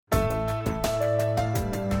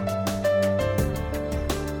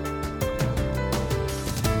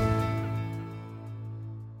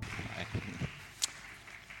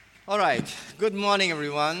All right, good morning,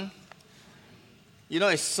 everyone. You know,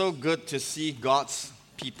 it's so good to see God's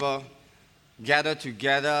people gather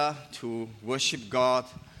together to worship God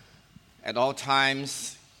at all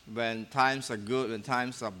times, when times are good, when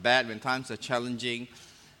times are bad, when times are challenging.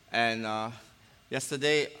 And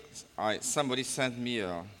yesterday, somebody sent me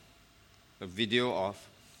a video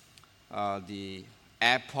of the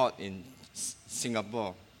airport in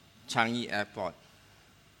Singapore, Changi Airport.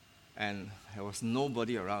 And there was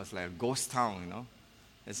nobody around. It's like a ghost town,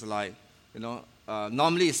 It's like,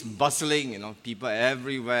 normally it's bustling, people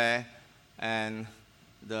everywhere. And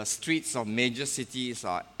the streets of major cities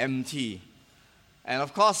are empty. And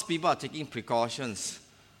of course, people are taking precautions.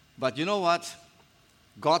 But you know what?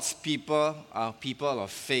 God's people are people of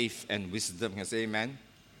faith and wisdom. Can you say amen?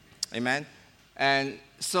 Amen? And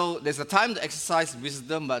so there's a time to exercise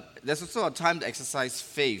wisdom, but there's also a time to exercise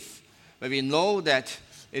faith. Where we know that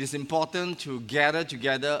it is important to gather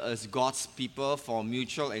together as God's people for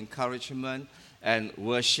mutual encouragement and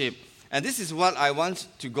worship. And this is what I want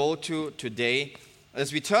to go to today.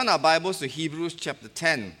 As we turn our Bibles to Hebrews chapter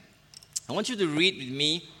 10, I want you to read with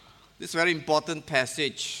me this very important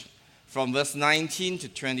passage from verse 19 to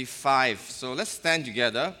 25. So let's stand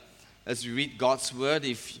together as we read God's word.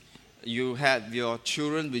 If you have your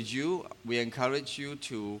children with you, we encourage you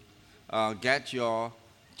to get your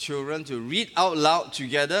children to read out loud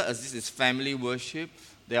together, as this is family worship.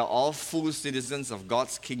 They are all full citizens of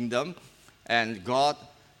God's kingdom, and God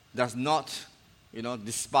does not,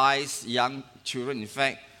 despise young children. In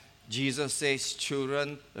fact, Jesus says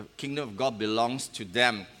children, the kingdom of God belongs to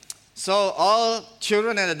them. So all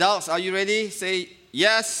children and adults, are you ready? Say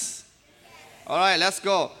yes. All right, let's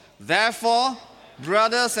go. Therefore,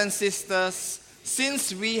 brothers and sisters,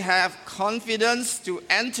 since we have confidence to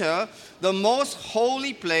enter the most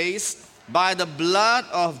holy place by the blood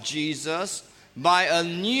of Jesus, by a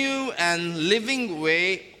new and living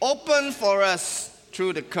way open for us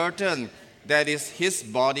through the curtain that is his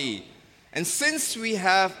body. And since we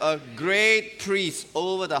have a great priest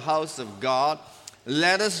over the house of God,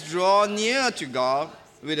 let us draw near to God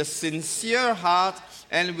with a sincere heart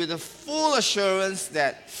and with a full assurance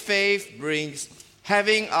that faith brings,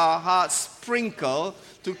 having our hearts sprinkled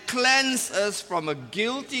to cleanse us from a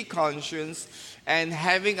guilty conscience and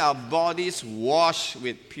having our bodies washed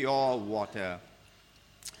with pure water.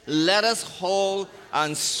 Let us hold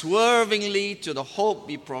unswervingly to the hope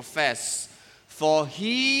we profess, for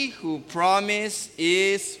he who promised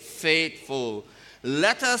is faithful.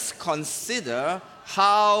 Let us consider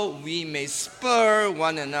how we may spur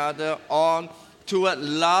one another on toward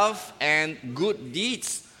love and good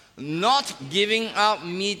deeds, not giving up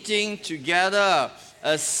meeting together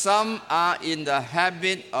as some are in the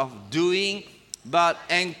habit of doing, but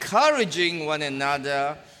encouraging one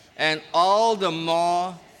another, and all the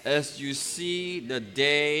more as you see the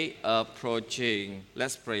day approaching.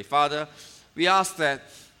 Let's pray. Father, we ask that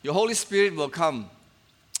your Holy Spirit will come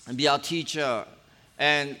and be our teacher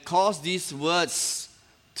and cause these words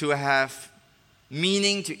to have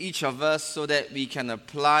meaning to each of us so that we can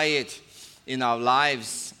apply it in our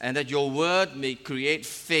lives, and that your word may create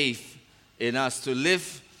faith in us to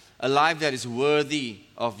live a life that is worthy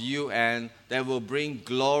of you and that will bring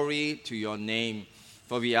glory to your name.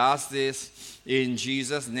 For we ask this in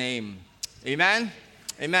Jesus' name. Amen?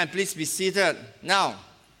 Amen. Please be seated. Now,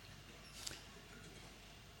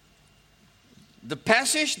 the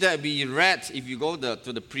passage that we read, if you go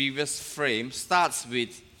to the previous frame, starts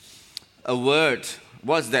with a word.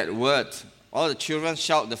 What's that word? All the children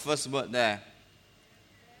shout the first word there.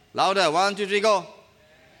 Louder. 1, 2, 3, go.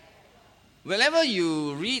 Whenever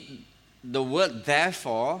you read the word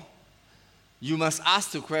therefore, you must ask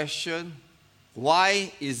the question,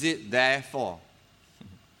 why is it therefore?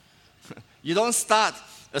 You don't start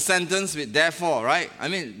a sentence with therefore, right? I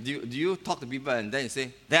mean, do you talk to people and then you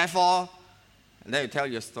say, therefore, and then you tell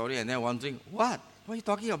your story and they're wondering, what? What are you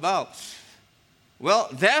talking about? Well,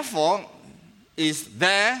 therefore is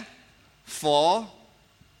there for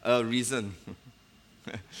a reason.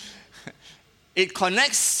 It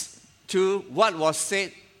connects to what was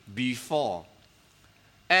said before.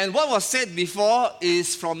 And what was said before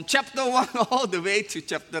is from chapter 1 all the way to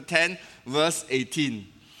chapter 10, verse 18.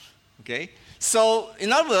 Okay? So,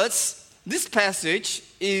 in other words, this passage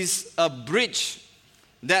is a bridge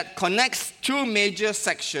that connects two major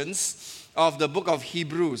sections of the book of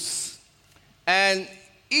Hebrews. And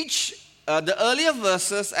the earlier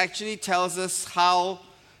verses actually tells us how,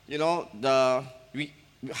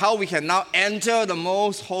 how we can now enter the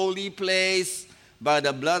most holy place by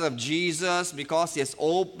the blood of Jesus, because he has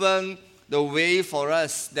opened the way for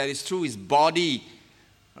us, that is through his body.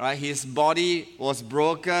 Right? His body was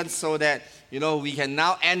broken so that, we can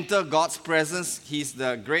now enter God's presence. He's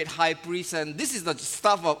the great high priest. And this is the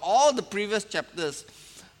stuff of all the previous chapters,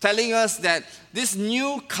 telling us that this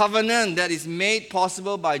new covenant that is made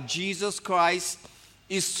possible by Jesus Christ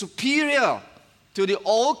is superior to the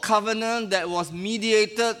old covenant that was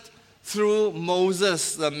mediated through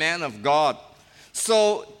Moses, the man of God.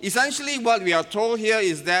 So essentially what we are told here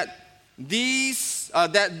is that this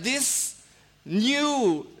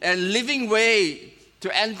new and living way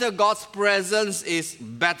to enter God's presence is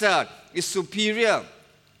better, is superior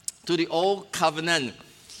to the old covenant.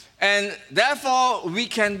 And therefore, we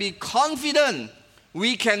can be confident,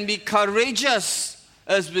 we can be courageous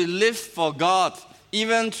as we live for God,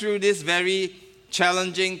 even through these very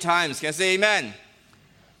challenging times. Can I say amen?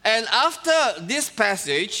 And after this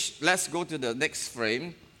passage, let's go to the next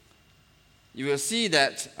frame. You will see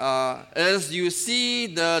that as you see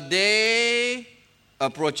the day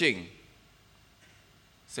approaching.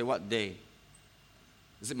 Say, what day?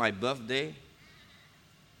 Is it my birthday?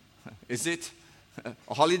 Is it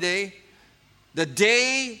a holiday? The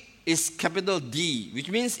day is capital D, which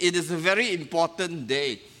means it is a very important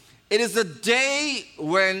day. It is a day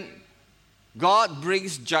when God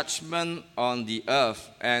brings judgment on the earth.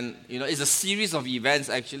 And, it's a series of events,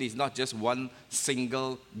 actually. It's not just one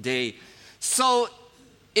single day. So,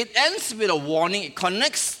 it ends with a warning. It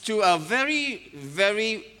connects to a very,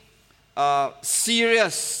 very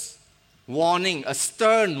serious warning, a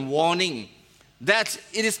stern warning, that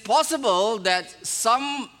it is possible that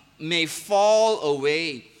some may fall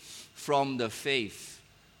away from the faith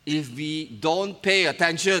if we don't pay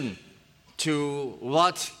attention to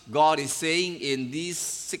what God is saying in these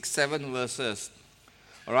 6-7 verses.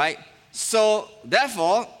 All right? So,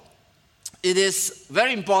 therefore, it is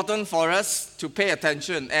very important for us to pay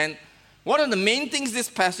attention. And one of the main things this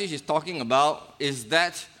passage is talking about is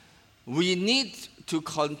that we need to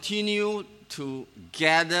continue to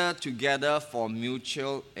gather together for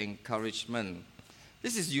mutual encouragement.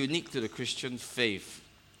 This is unique to the Christian faith.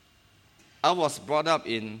 I was brought up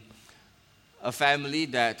in a family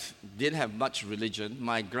that didn't have much religion.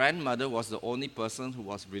 My grandmother was the only person who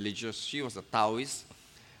was religious. She was a Taoist.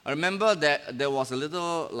 I remember that there was a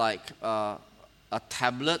little, a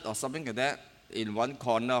tablet or something like that in one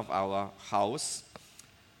corner of our house.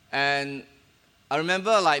 And I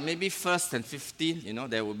remember, maybe first and 15,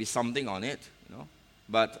 there would be something on it,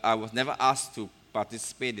 But I was never asked to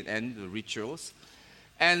participate in any of the rituals.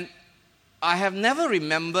 And I have never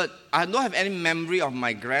remembered, I don't have any memory of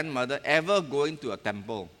my grandmother ever going to a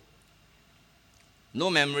temple. No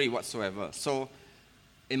memory whatsoever. So,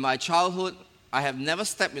 in my childhood, I have never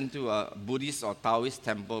stepped into a Buddhist or Taoist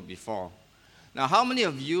temple before. Now, how many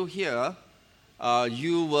of you here,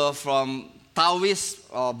 you were from Taoist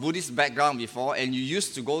or Buddhist background before and you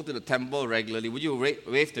used to go to the temple regularly? Would you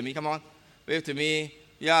wave to me? Come on. Wave to me.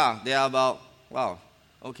 Yeah, they are about, wow,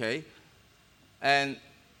 okay. And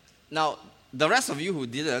now, the rest of you who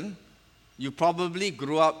didn't, you probably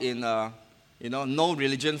grew up in a, no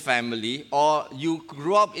religion family, or you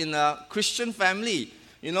grew up in a Christian family.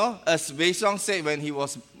 As Wei Xiong said when he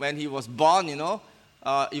was born,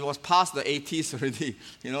 it was past the 80s already.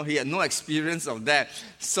 He had no experience of that.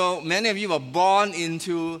 So many of you were born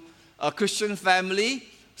into a Christian family,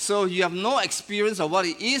 so you have no experience of what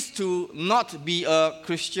it is to not be a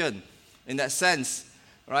Christian in that sense,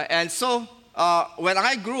 right? And so when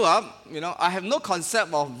I grew up, I have no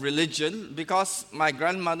concept of religion because my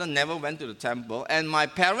grandmother never went to the temple, and my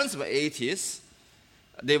parents were atheists.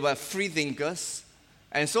 They were free thinkers.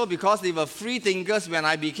 And so because they were free thinkers, when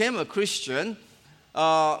I became a Christian,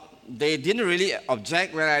 they didn't really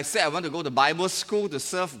object when I said I want to go to Bible school to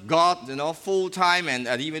serve God, full time, and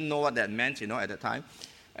I didn't even know what that meant, at that time.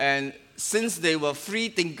 And since they were free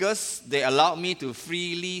thinkers, they allowed me to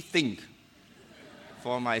freely think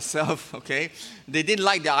for myself, okay? They didn't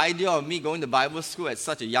like the idea of me going to Bible school at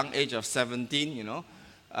such a young age of 17,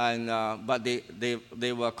 and but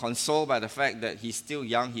they were consoled by the fact that he's still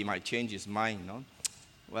young, he might change his mind,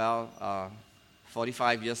 Well,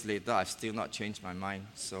 45 years later, I've still not changed my mind,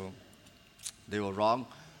 so they were wrong.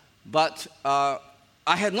 But I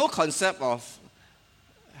had no concept of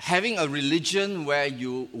having a religion where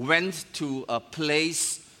you went to a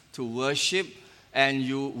place to worship and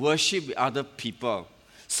you worship with other people.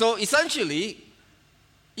 So essentially,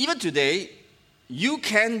 even today, you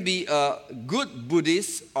can be a good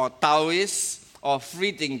Buddhist or Taoist or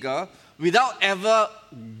free thinker without ever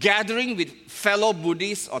gathering with fellow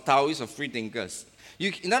Buddhists or Taoists or free thinkers.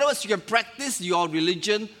 In other words, you can practice your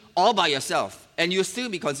religion all by yourself and you'll still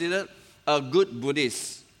be considered a good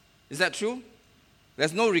Buddhist. Is that true?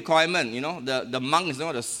 There's no requirement, The monk is not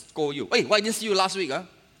going to scold you. Hey, why didn't see you last week, huh?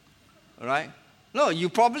 All right? No, you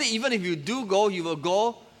probably, even if you do go, you will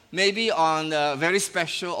go maybe on very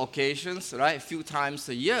special occasions, right? A few times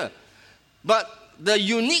a year. But the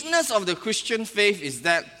uniqueness of the Christian faith is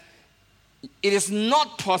that it is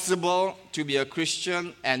not possible to be a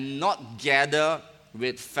Christian and not gather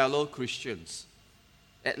with fellow Christians,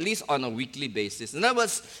 at least on a weekly basis. In other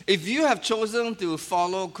words, if you have chosen to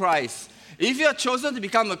follow Christ, if you have chosen to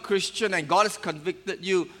become a Christian and God has convicted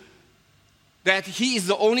you that He is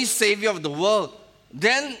the only Savior of the world,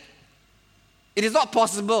 then it is not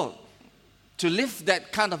possible to live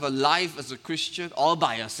that kind of a life as a Christian all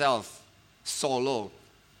by yourself, solo.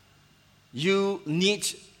 You need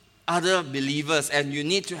other believers and you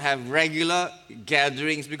need to have regular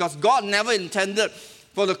gatherings, because God never intended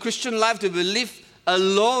for the Christian life to be lived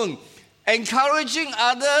alone. Encouraging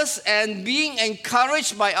others and being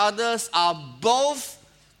encouraged by others are both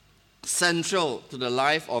central to the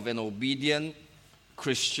life of an obedient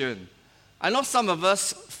Christian. I know some of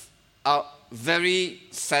us are very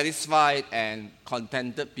satisfied and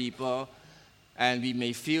contented people, and we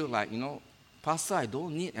may feel like, Pastor, I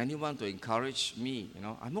don't need anyone to encourage me.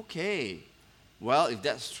 I'm okay. Well, if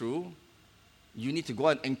that's true, you need to go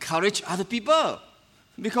and encourage other people,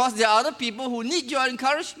 because there are other people who need your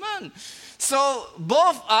encouragement. So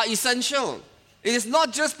both are essential. It is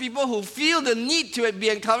not just people who feel the need to be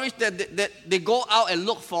encouraged that they go out and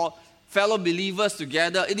look for fellow believers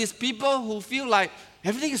together. It is people who feel like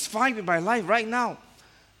everything is fine with my life right now.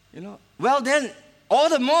 Well then, all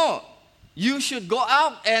the more, you should go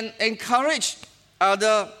out and encourage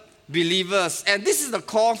other believers. And this is the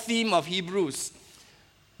core theme of Hebrews,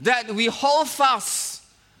 that we hold fast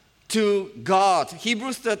to God.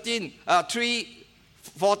 Hebrews 13, 3,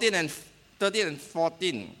 14 and 13 and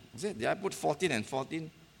 14. Is it? Did I put 14 and 14?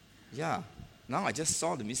 Yeah. Now I just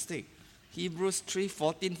saw the mistake. Hebrews 3,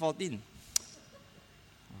 14, 14.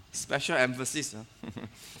 Special emphasis.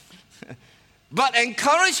 Huh? But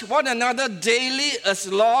encourage one another daily as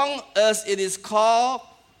long as it is called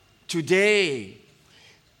today,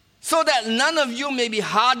 so that none of you may be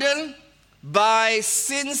hardened by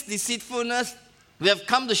sin's deceitfulness. We have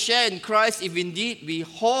come to share in Christ if indeed we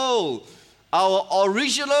hold our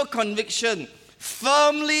original conviction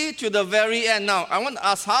firmly to the very end. Now, I want to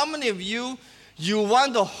ask, how many of you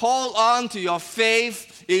want to hold on to your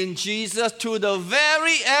faith in Jesus to the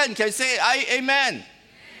very end? Can you say amen?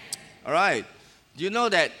 All right. Do you know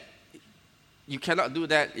that you cannot do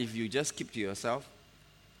that if you just keep to yourself?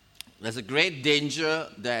 There's a great danger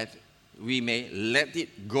that we may let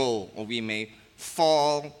it go, or we may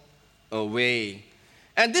fall away.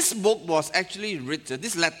 And this book was actually written,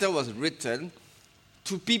 this letter was written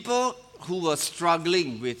to people who were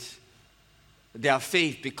struggling with their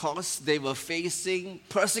faith because they were facing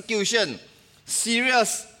persecution,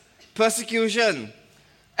 serious persecution.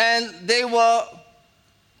 And they were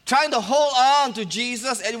trying to hold on to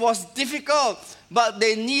Jesus, and it was difficult, but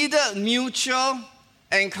they needed mutual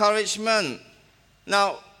encouragement.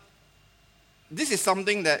 Now, this is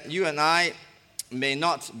something that you and I may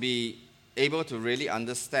not be able to really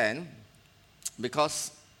understand,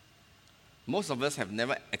 because most of us have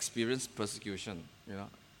never experienced persecution.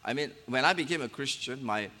 I mean, when I became a Christian,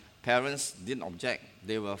 my parents didn't object.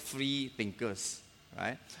 They were free thinkers,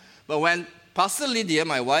 right? But when Pastor Lydia,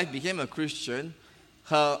 my wife, became a Christian,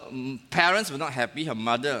 her parents were not happy, her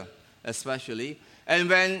mother especially. And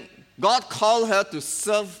when God called her to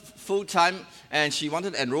serve full-time and she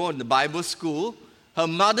wanted to enroll in the Bible school, her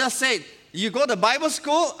mother said, "You go to Bible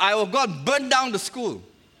school, I will go and burn down the school."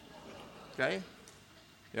 Okay?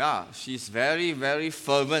 Yeah, she's very, very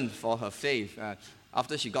fervent for her faith.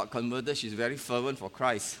 After she got converted, she's very fervent for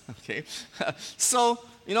Christ. Okay? So,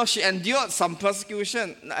 she endured some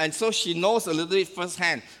persecution, and so she knows a little bit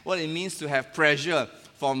firsthand what it means to have pressure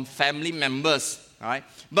from family members. All right?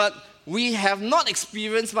 But we have not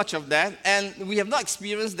experienced much of that, and we have not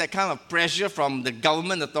experienced that kind of pressure from the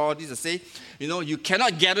government authorities to say, you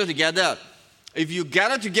cannot gather together. If you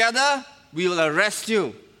gather together, we will arrest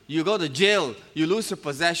you. You go to jail. You lose your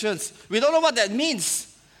possessions. We don't know what that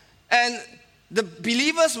means. And the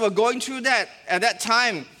believers were going through that at that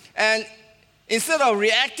time. And instead of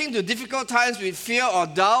reacting to difficult times with fear or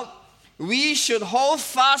doubt, we should hold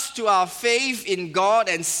fast to our faith in God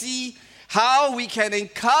and see how we can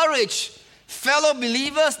encourage fellow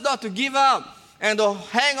believers not to give up and to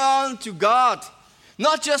hang on to God.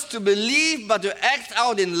 Not just to believe, but to act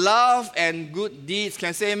out in love and good deeds. Can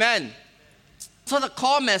I say amen? So the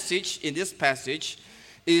core message in this passage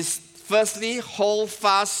is, firstly, hold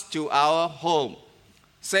fast to our home.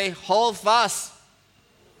 Say, hold fast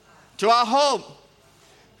to our home.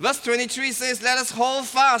 Verse 23 says, let us hold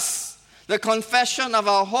fast the confession of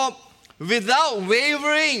our hope without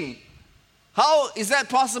wavering. How is that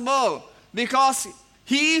possible? Because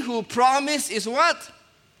he who promised is what?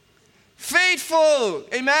 Faithful.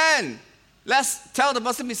 Amen. Let's tell the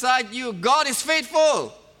person beside you, God is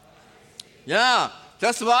faithful. Yeah,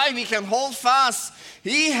 that's why we can hold fast.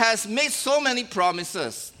 He has made so many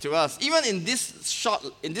promises to us. Even in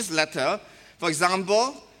this letter, for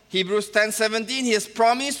example, Hebrews 10:17, he has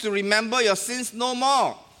promised to remember your sins no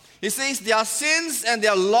more. He says, their sins and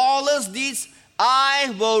their lawless deeds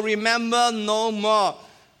I will remember no more.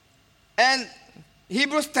 And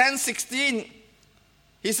Hebrews 10:16,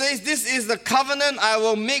 he says, this is the covenant I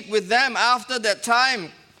will make with them after that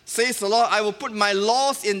time, says the Lord. I will put my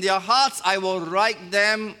laws in their hearts. I will write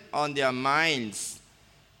them on their minds.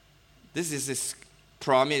 This is his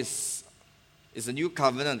promise. It's a new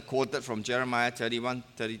covenant quoted from Jeremiah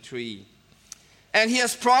 31:33. And he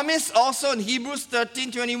has promised also in Hebrews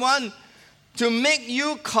 13:21 to make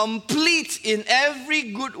you complete in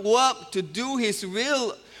every good work to do his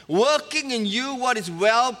will, working in you what is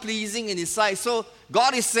well-pleasing in his sight. So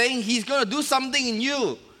God is saying he's going to do something in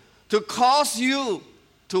you to cause you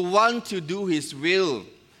to want to do his will.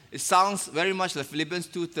 It sounds very much like Philippians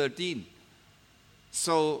 2:13.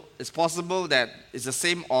 So it's possible that it's the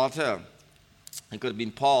same author. It could have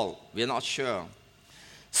been Paul. We're not sure.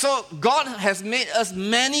 So God has made us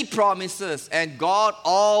many promises, and God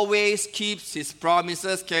always keeps his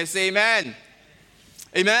promises. Can you say amen?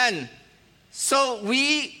 Amen. So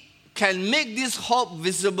we can make this hope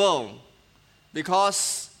visible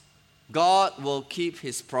because God will keep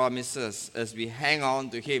his promises as we hang on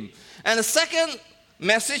to him. And the second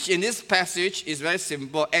message in this passage is very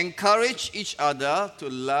simple. Encourage each other to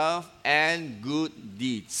love and good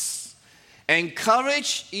deeds.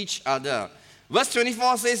 Encourage each other. Verse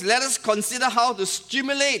 24 says, let us consider how to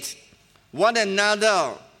stimulate one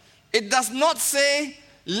another. It does not say,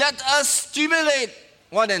 let us stimulate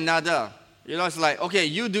one another. You know, it's like, okay,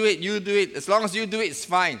 you do it. As long as you do it, it's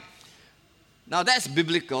fine. Now that's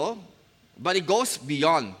biblical, but it goes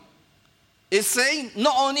beyond. It's saying,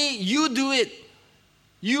 not only you do it,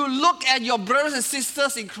 you look at your brothers and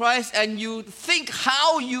sisters in Christ and you think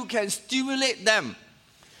how you can stimulate them.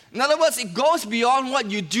 In other words, it goes beyond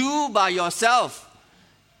what you do by yourself.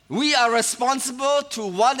 We are responsible to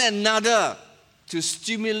one another to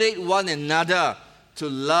stimulate one another to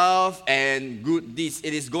love and good deeds.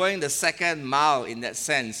 It is going the second mile in that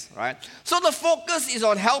sense, right? So the focus is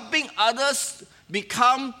on helping others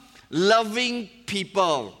become loving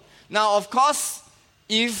people. Now, of course,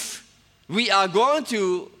 if we are going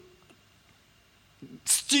to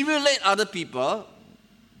stimulate other people,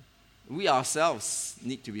 we ourselves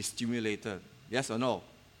need to be stimulated. Yes or no?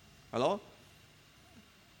 Hello?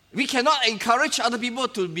 We cannot encourage other people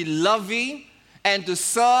to be loving and to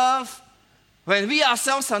serve when we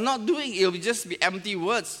ourselves are not doing it. It will just be empty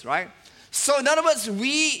words, right? So in other words,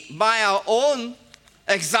 we, by our own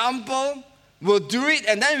example, will do it,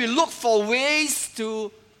 and then we look for ways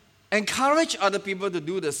to encourage other people to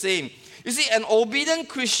do the same. You see, an obedient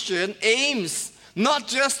Christian aims not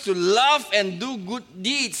just to love and do good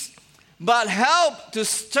deeds, but help to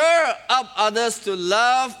stir up others to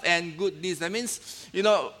love and good deeds. That means,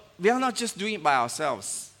 we are not just doing it by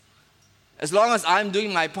ourselves. As long as I'm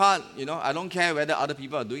doing my part, I don't care whether other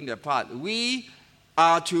people are doing their part. We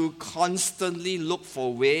are to constantly look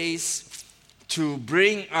for ways to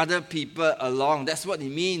bring other people along. That's what it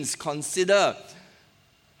means, consider.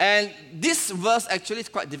 And this verse actually is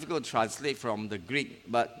quite difficult to translate from the Greek,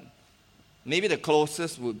 but maybe the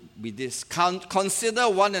closest would be this. Consider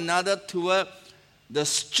one another toward the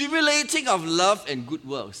stimulating of love and good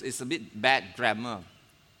works. It's a bit bad grammar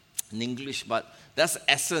in English, but that's the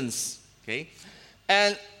essence. Okay?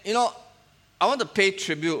 And, I want to pay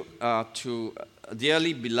tribute to a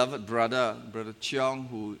dearly beloved brother, Brother Cheong,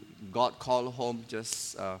 who God called home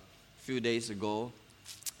just a few days ago.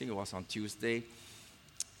 I think it was on Tuesday.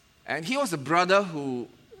 And he was a brother who,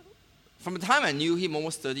 from the time I knew him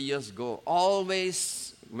almost 30 years ago,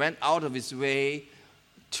 always went out of his way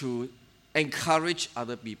to encourage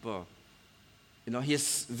other people.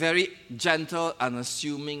 His very gentle,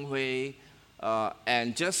 unassuming way,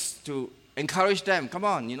 and just to encourage them. Come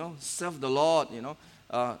on, serve the Lord,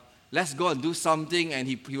 let's go and do something. And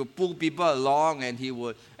he would pull people along, and he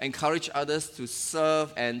would encourage others to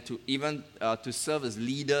serve and to even to serve as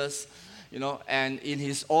leaders, and in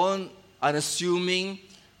his own unassuming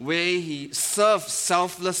way, he served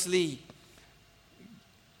selflessly,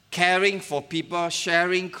 caring for people,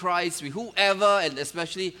 sharing Christ with whoever, and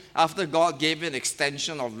especially after God gave him an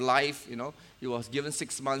extension of life, he was given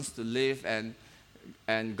 6 months to live, and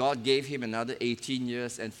And God gave him another 18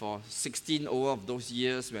 years, and for 16 over of those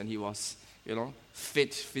years when he was,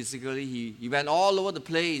 fit physically, he went all over the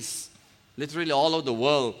place, literally all over the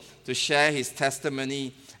world, to share his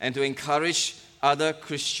testimony and to encourage other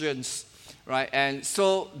Christians, right? And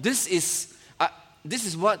so this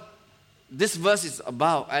is what this verse is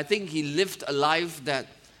about. I think he lived a life that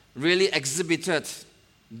really exhibited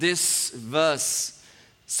this verse,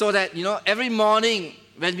 so that, every morning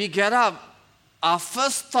when we get up, our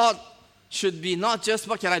first thought should be not just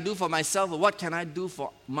what can I do for myself, but what can I do for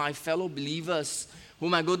my fellow believers,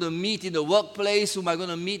 whom I'm going to meet in the workplace, whom I'm going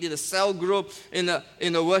to meet in the cell group, in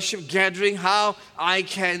a worship gathering, how I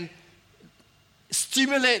can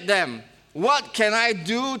stimulate them. What can I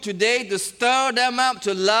do today to stir them up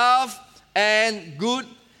to love and good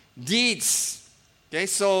deeds? Okay,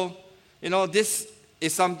 so, this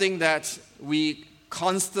is something that we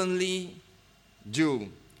constantly do.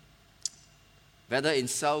 Whether in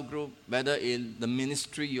cell group, whether in the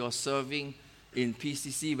ministry you're serving, in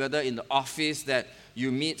PCC, whether in the office that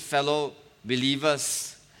you meet fellow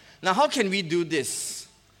believers. Now, how can we do this?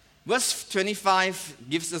 Verse 25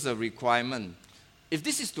 gives us a requirement. If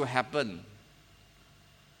this is to happen,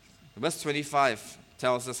 verse 25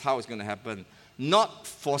 tells us how it's going to happen. Not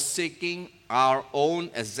forsaking our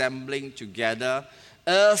own assembling together,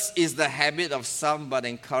 as is the habit of some, but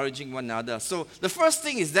encouraging one another. So the first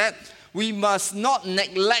thing is that we must not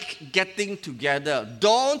neglect getting together.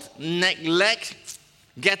 Don't neglect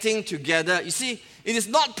getting together. You see, it is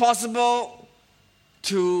not possible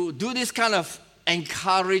to do this kind of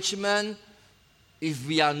encouragement if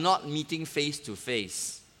we are not meeting face to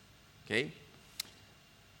face. Okay?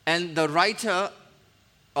 And the writer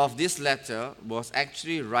of this letter was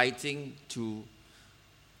actually writing to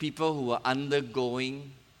people who were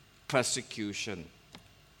undergoing persecution.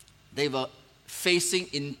 They were facing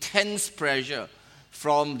intense pressure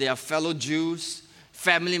from their fellow Jews,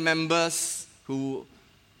 family members who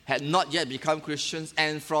had not yet become Christians,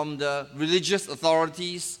 and from the religious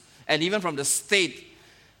authorities, and even from the state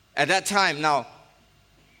at that time. Now,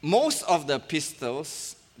 most of the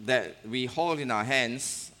epistles that we hold in our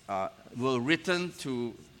hands were written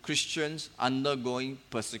to Christians undergoing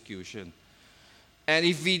persecution. And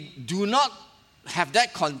if we do not have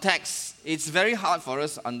that context, it's very hard for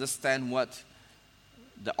us to understand what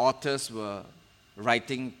the authors were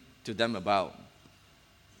writing to them about,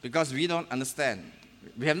 because we don't understand.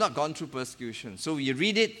 We have not gone through persecution. So we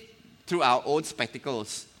read it through our own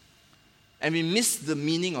spectacles, and we miss the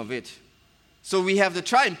meaning of it. So we have to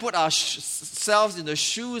try and put ourselves in the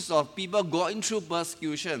shoes of people going through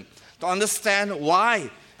persecution to understand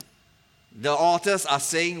why the authors are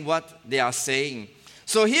saying what they are saying.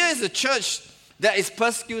 So here is a church that is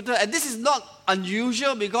persecuted, and this is not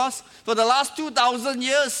unusual, because for the last 2,000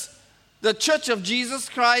 years, the Church of Jesus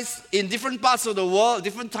Christ in different parts of the world,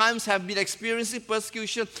 different times, have been experiencing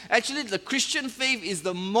persecution. Actually, the Christian faith is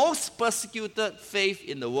the most persecuted faith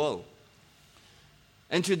in the world.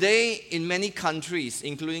 And today, in many countries,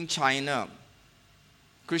 including China,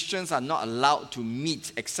 Christians are not allowed to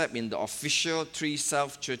meet except in the official 3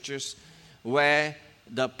 self-churches where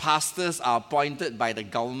the pastors are appointed by the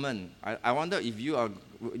government. I wonder if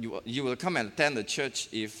you will come and attend the church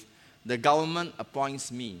if the government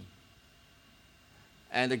appoints me.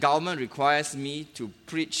 And the government requires me to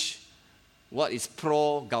preach what is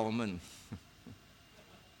pro-government.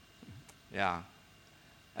 Yeah,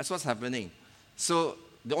 that's what's happening. So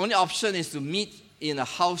the only option is to meet in a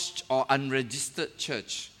house or unregistered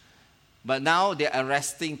church. But now they're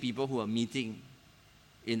arresting people who are meeting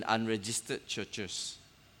in unregistered churches.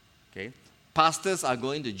 Okay? Pastors are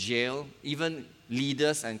going to jail. Even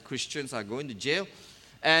leaders and Christians are going to jail.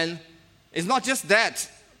 And it's not just that.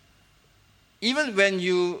 Even when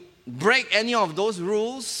you break any of those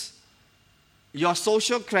rules, your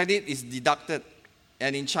social credit is deducted.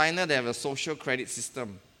 And in China, they have a social credit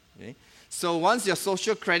system. Okay? So once your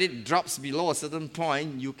social credit drops below a certain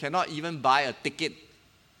point, you cannot even buy a ticket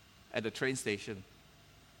at the train station.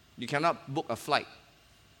 You cannot book a flight.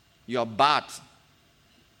 You are barred.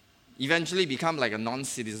 Eventually become like a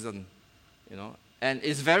non-citizen, And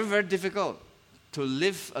it's very, very difficult to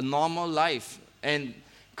live a normal life. And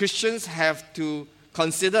Christians have to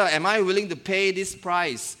consider, am I willing to pay this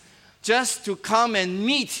price just to come and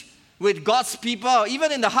meet with God's people,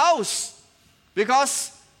 even in the house?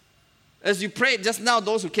 Because as you prayed just now,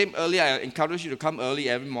 those who came early, I encourage you to come early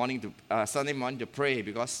every morning, Sunday morning to pray,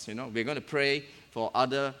 because, we're going to pray for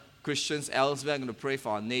other Christians elsewhere. We're going to pray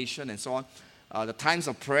for our nation and so on. The times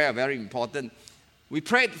of prayer are very important. We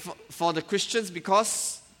prayed for the Christians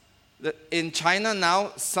because in China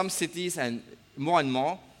now, some cities and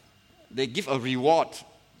more, they give a reward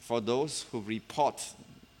for those who report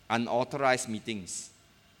unauthorized meetings.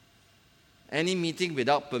 Any meeting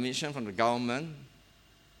without permission from the government,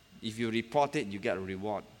 if you report it, you get a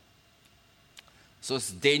reward. So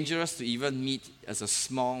it's dangerous to even meet as a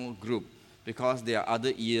small group because there are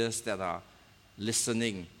other ears that are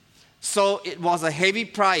listening. So it was a heavy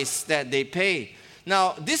price that they pay.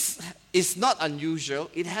 Now, this is not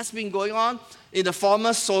unusual. It has been going on in the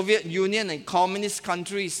former Soviet Union and communist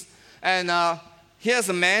countries. And here's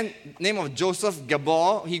a man named of Joseph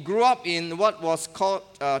Gabor. He grew up in what was called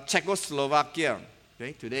Czechoslovakia.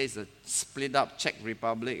 Okay? Today is a split up Czech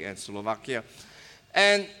Republic and Slovakia.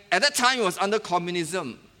 And at that time, it was under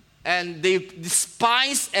communism. And they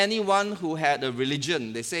despised anyone who had a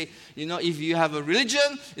religion. They say, if you have a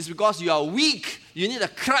religion, it's because you are weak. You need a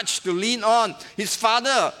crutch to lean on. His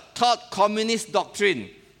father taught communist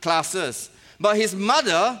doctrine classes. But his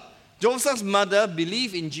mother, Joseph's mother,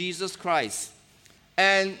 believed in Jesus Christ.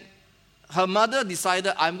 And her mother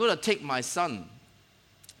decided, I'm going to take my son,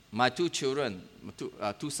 my two children,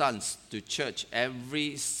 two sons, to church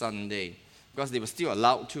every Sunday. Because they were still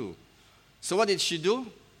allowed to. So what did she do?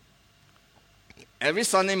 Every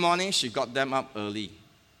Sunday morning, she got them up early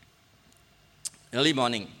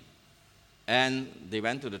morning. And they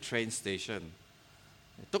went to the train station.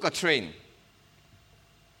 They took a train.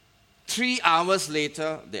 3 hours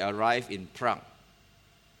later, they arrived in Prague.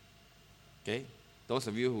 Okay? Those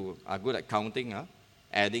of you who are good at counting,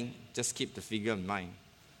 adding, just keep the figure in mind.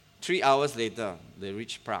 3 hours later, they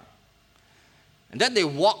reached Prague. And then they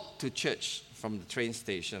walked to church from the train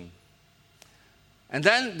station. And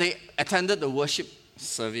then they attended the worship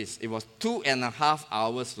service. It was 2.5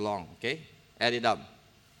 hours long, okay? Add it up.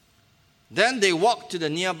 Then they walked to the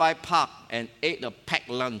nearby park and ate a packed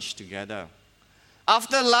lunch together.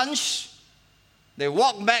 After lunch, they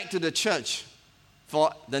walked back to the church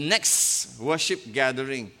for the next worship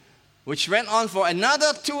gathering, which went on for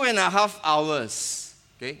another 2.5 hours.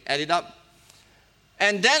 Okay, add it up.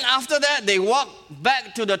 And then after that, they walked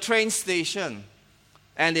back to the train station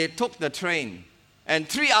and they took the train. And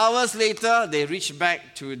 3 hours later, they reached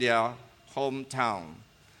back to their hometown.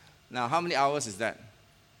 Now, how many hours is that?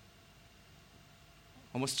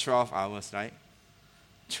 Almost 12 hours, right?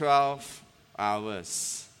 12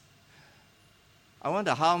 hours. I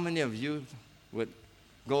wonder how many of you would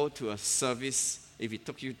go to a service if it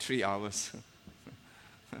took you 3 hours.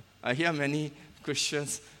 I hear many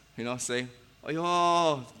Christians, say,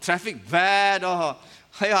 "Oh, traffic bad. Oh,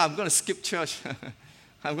 I'm going to skip church.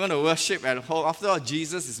 I'm going to worship at home. After all,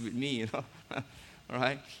 Jesus is with me,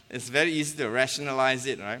 Right? It's very easy to rationalize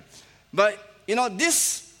it, right? But,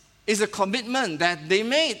 this is a commitment that they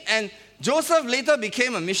made. And Joseph later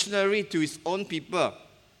became a missionary to his own people,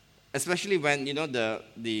 especially when,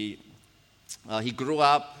 he grew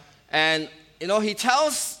up. And, he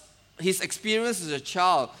tells his experience as a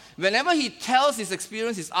child. Whenever he tells his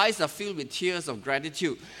experience, his eyes are filled with tears of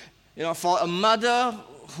gratitude. For a mother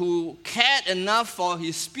who cared enough for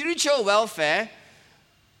his spiritual welfare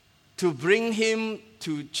to bring him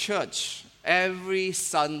to church every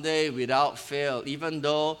Sunday without fail, even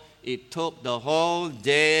though it took the whole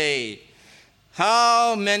day.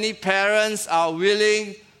 How many parents are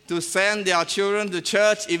willing to send their children to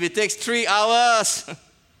church if it takes 3 hours?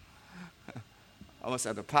 I was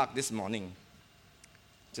at the park this morning.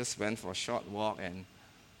 Just went for a short walk, and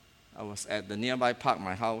I was at the nearby park,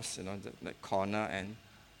 my house, that corner, and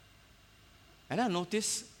I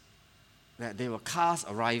noticed that there were cars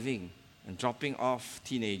arriving and dropping off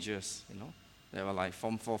teenagers, They were like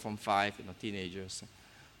Form 4, Form 5, teenagers,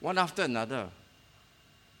 one after another.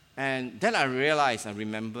 And then I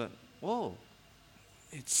remembered,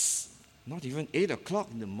 it's not even 8 o'clock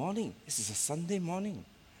in the morning. This is a Sunday morning.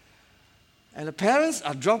 And the parents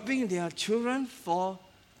are dropping their children for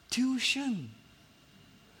tuition.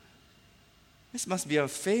 This must be a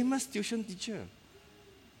famous tuition teacher.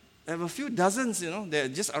 There were a few dozens, they're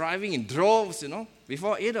just arriving in droves,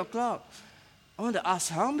 before 8 o'clock. I want to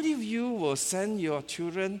ask, how many of you will send your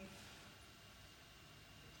children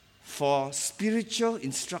for spiritual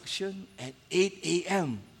instruction at 8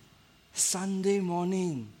 a.m. Sunday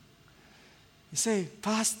morning? You say,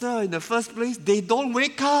 "Pastor, in the first place, they don't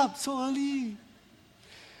wake up so early.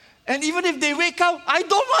 And even if they wake up, I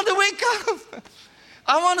don't want to wake up.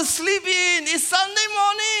 I want to sleep in. It's Sunday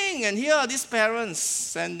morning." And here are these parents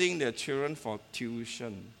sending their children for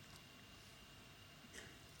tuition.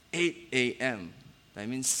 8 a.m. That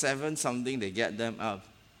means 7 something, they get them up.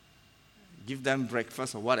 Give them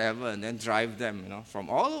breakfast or whatever, and then drive them, from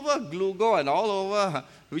all over Glugo and all over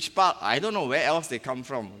which part, I don't know where else they come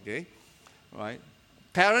from, okay? Right?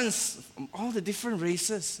 parents from all the different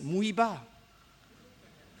races, Muiba,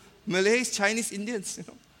 Malays, Chinese, Indians,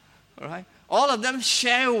 all right? All of them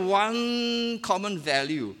share one common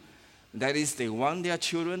value. That is, they want their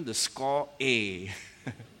children to score A.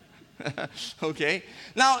 Okay?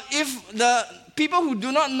 Now, if the people who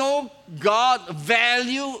do not know God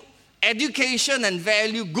value education and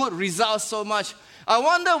value good results so much, I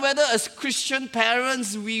wonder whether as Christian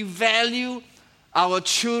parents we value our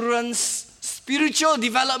children's spiritual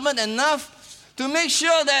development enough to make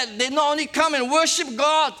sure that they not only come and worship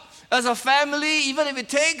God as a family, even if it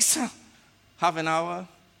takes half an hour,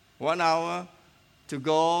 1 hour to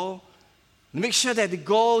go. Make sure that they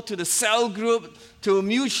go to the cell group to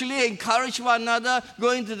mutually encourage one another,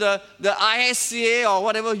 going to the ISCA or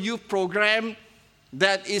whatever youth program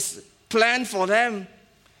that is planned for them.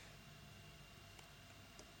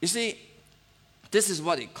 You see, this is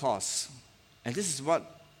what it costs. And this is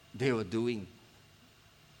what they were doing.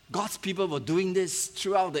 God's people were doing this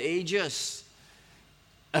throughout the ages,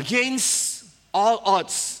 against all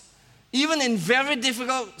odds. Even in very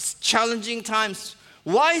difficult, challenging times.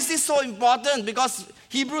 Why is this so important? Because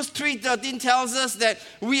Hebrews 3:13 tells us that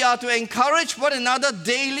we are to encourage one another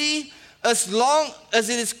daily as long as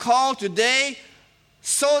it is called today,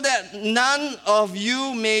 so that none of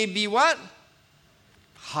you may be what?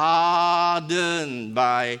 Hardened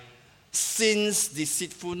by sin's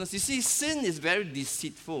deceitfulness. You see, sin is very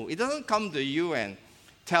deceitful. It doesn't come to you and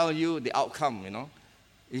tell you the outcome,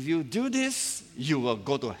 If you do this, you will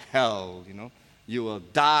go to hell, You will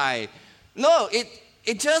die. No,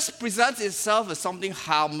 it just presents itself as something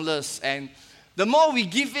harmless. And the more we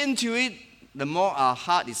give in to it, the more our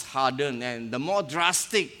heart is hardened. And the more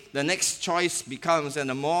drastic the next choice becomes, and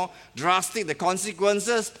the more drastic the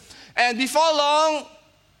consequences. And before long,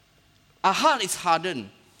 our heart is hardened.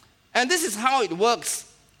 And this is how it works.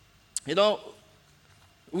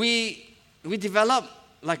 We develop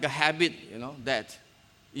like a habit, that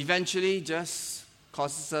eventually just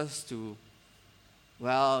causes us to,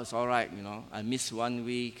 well, it's all right, I missed 1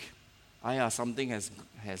 week. Something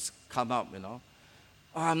has come up, Oh,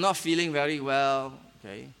 I'm not feeling very well,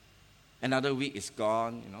 okay. Another week is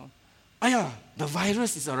gone, the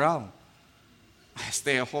virus is around. I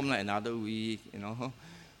stay at home like another week,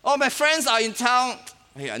 Oh, my friends are in town.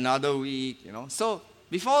 Hey, another week, So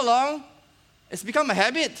before long, it's become a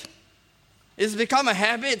habit. It's become a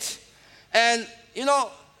habit. And,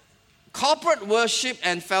 corporate worship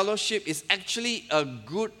and fellowship is actually a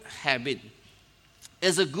good habit.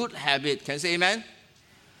 It's a good habit. Can you say amen?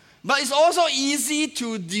 But it's also easy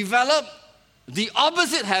to develop the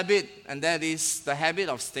opposite habit, and that is the habit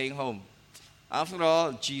of staying home. After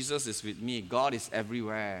all, Jesus is with me. God is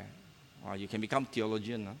everywhere. Well, you can become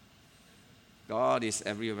theologian. Huh? God is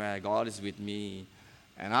everywhere. God is with me.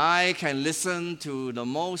 And I can listen to the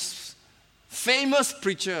most famous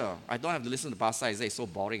preacher. I don't have to listen to Pastor Isaiah. It's so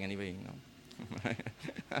boring anyway.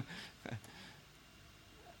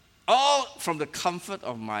 All from the comfort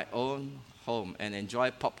of my own home and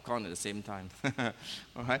enjoy popcorn at the same time.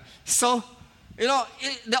 All right. So,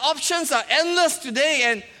 the options are endless today,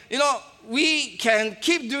 and we can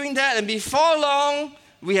keep doing that, and before long,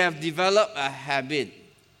 we have developed a habit.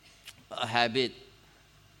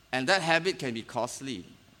 And that habit can be costly.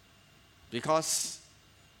 Because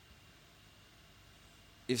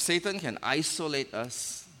if Satan can isolate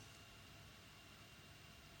us,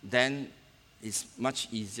 then it's much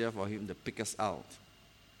easier for him to pick us out.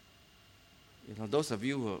 Those of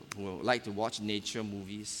you who like to watch nature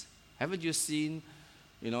movies, haven't you seen,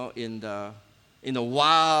 in the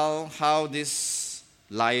wild, how these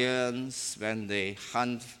lions, when they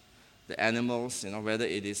hunt the animals, whether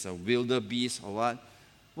it is a wildebeest or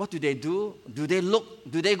what do they do? Do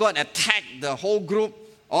they go and attack the whole group?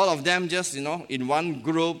 All of them just, in one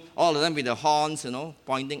group, all of them with the horns,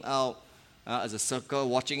 pointing out as a circle,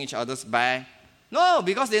 watching each other's back. No,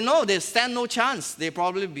 because they know they stand no chance. They'll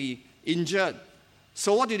probably be injured.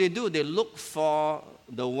 So what do? They look for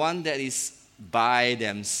the one that is by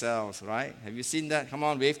themselves, right? Have you seen that? Come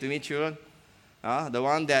on, wave to me, children. The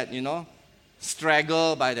one that,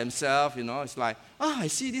 straggle by themselves, It's like, I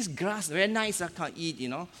see this grass, very nice, I can't eat,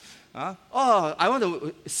 I want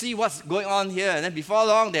to see what's going on here. And then before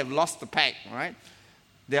long, they've lost the pack, right?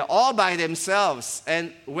 They're all by themselves.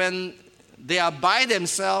 And when they are by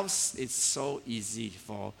themselves, it's so easy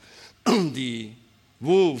for the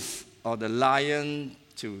wolf or the lion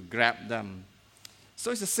to grab them.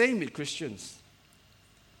 So it's the same with Christians.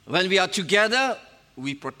 When we are together,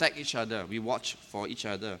 we protect each other. We watch for each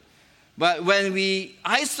other. But when we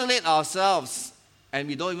isolate ourselves and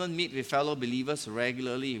we don't even meet with fellow believers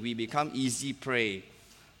regularly, we become easy prey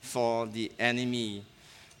for the enemy.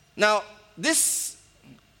 Now, this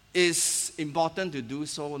is important to do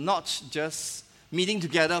so, not just meeting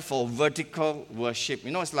together for vertical worship.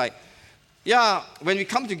 It's like, when we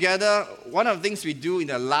come together, one of the things we do in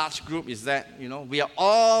a large group is that, we are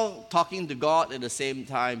all talking to God at the same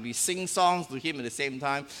time. We sing songs to Him at the same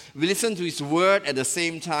time. We listen to His Word at the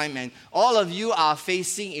same time. And all of you are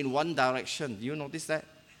facing in one direction. Do you notice that?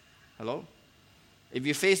 Hello? If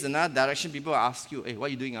you face another direction, people will ask you, hey, what are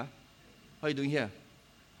you doing? What are you doing here?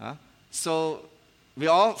 So we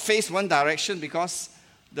all face one direction because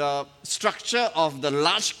the structure of the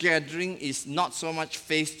large gathering is not so much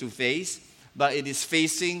face-to-face, but it is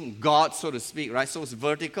facing God, so to speak, right? So it's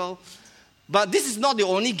vertical. But this is not the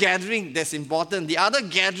only gathering that's important. The other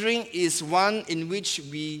gathering is one in which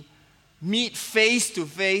we meet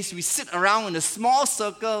face-to-face. We sit around in a small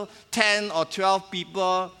circle, 10 or 12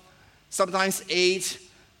 people, sometimes 8,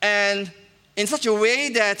 and in such a way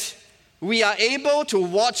that we are able to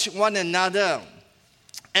watch one another.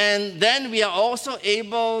 And then we are also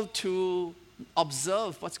able to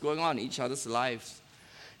observe what's going on in each other's lives.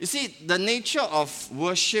 You see, the nature of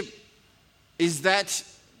worship is that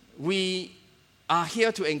we are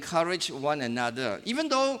here to encourage one another, even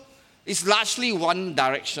though it's largely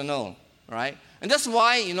one-directional, right? And that's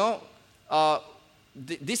why,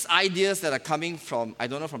 these ideas that are coming from, I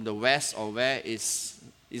don't know, from the West or where, is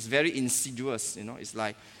very insidious. It's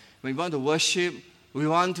like when we want to worship, we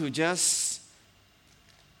want to just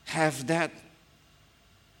have that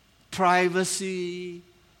privacy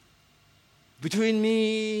between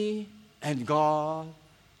me and God.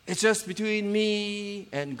 It's just between me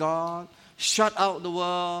and God. Shut out the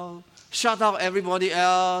world. Shut out everybody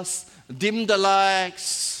else. Dim the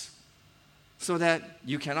lights so that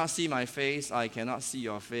you cannot see my face, I cannot see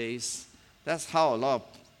your face. That's how a lot of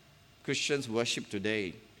Christians worship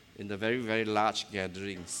today in the very, very large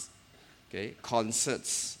gatherings. Okay,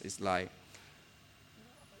 concerts is like,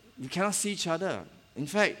 you cannot see each other. In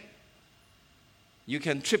fact, you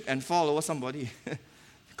can trip and fall over somebody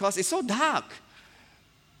because it's so dark.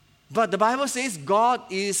 But the Bible says God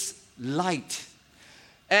is light.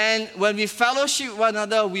 And when we fellowship one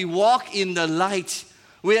another, we walk in the light.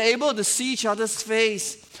 We are able to see each other's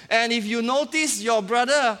face. And if you notice your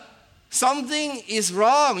brother, something is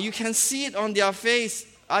wrong, you can see it on their face.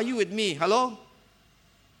 Are you with me? Hello?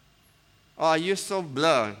 Or are you so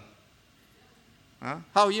blurred? How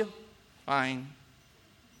are you? Fine.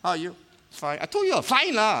 How are you? Fine. I told you,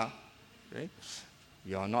 fine lah. Okay?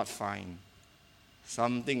 You're not fine.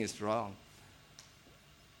 Something is wrong.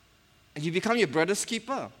 And you become your brother's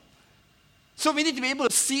keeper. So we need to be able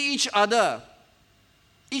to see each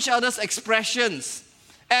other's expressions.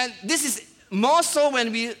 And this is more so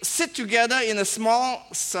when we sit together in a small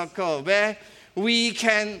circle where we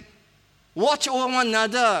can watch over one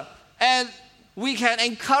another and we can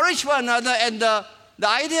encourage one another. And the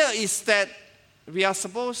idea is that we are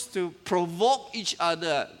supposed to provoke each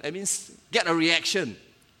other. That means get a reaction.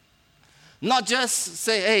 Not just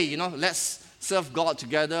say, hey, let's serve God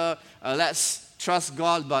together, let's trust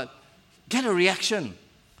God, but get a reaction.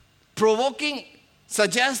 Provoking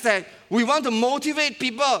suggests that we want to motivate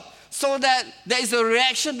people so that there is a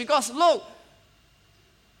reaction, because look,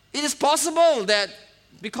 it is possible that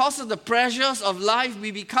because of the pressures of life,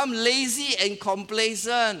 we become lazy and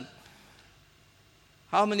complacent.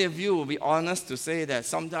 How many of you will be honest to say that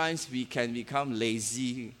sometimes we can become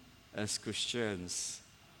lazy as Christians?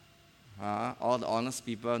 All the honest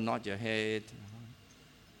people, nod your head.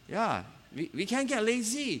 Yeah, we can get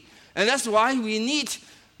lazy. And that's why we need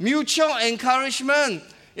mutual encouragement.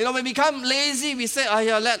 When we become lazy, we say,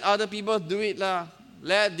 let other people do it lah.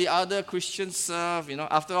 Let the other Christians serve.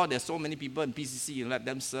 After all, there's so many people in PCC, let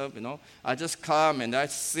them serve. I just come and I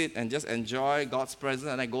sit and just enjoy God's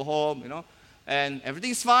presence and I go home, and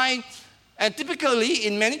everything's fine. And typically,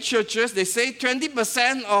 in many churches, they say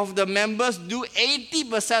 20% of the members do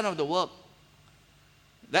 80% of the work.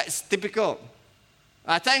 That's typical.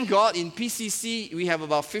 I thank God in PCC, we have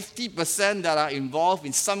about 50% that are involved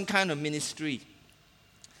in some kind of ministry.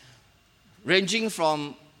 Ranging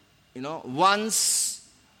from, once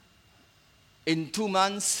in 2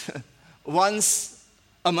 months, once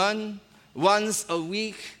a month, once a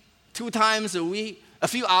week, 2 times a week, a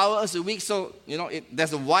few hours a week. So,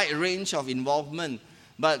 there's a wide range of involvement.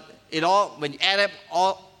 But when you add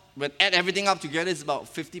everything up together, it's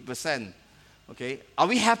about 50%. Okay? Are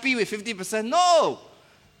we happy with 50%? No!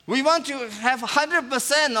 We want to have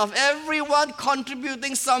 100% of everyone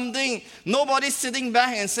contributing something. Nobody sitting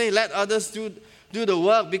back and say, let others do the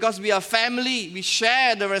work, because we are family. We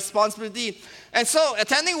share the responsibility. And so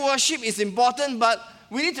attending worship is important, but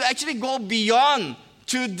we need to actually go beyond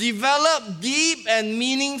to develop deep and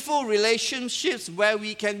meaningful relationships where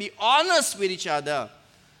we can be honest with each other,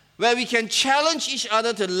 where we can challenge each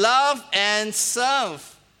other to love and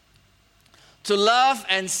serve. To love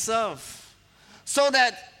and serve. So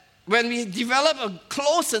that when we develop a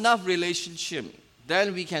close enough relationship,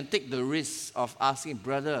 then we can take the risk of asking,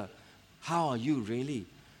 brother, how are you really?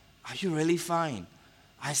 Are you really fine?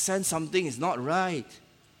 I sense something is not right.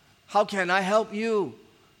 How can I help you?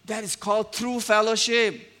 That is called true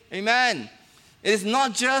fellowship. Amen. It is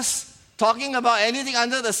not just talking about anything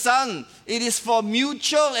under the sun. It is for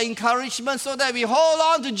mutual encouragement so that we hold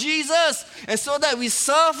on to Jesus and so that we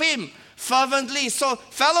serve Him fervently. So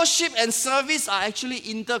fellowship and service are actually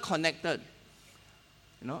interconnected.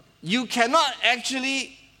 You cannot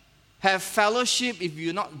actually have fellowship if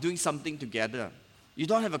you're not doing something together. You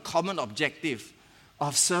don't have a common objective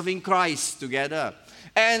of serving Christ together.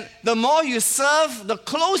 And the more you serve, the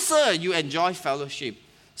closer you enjoy fellowship.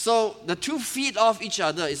 So the two feet off each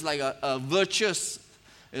other is like a virtuous,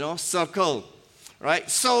 circle, right?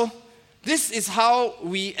 So this is how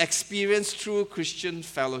we experience true Christian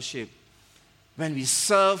fellowship. When we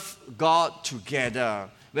serve God together,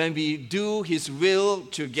 when we do His will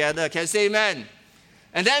together. Can you say amen?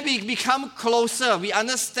 And then we become closer. We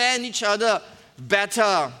understand each other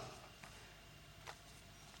better.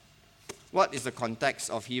 What is the context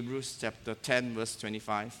of Hebrews chapter 10, verse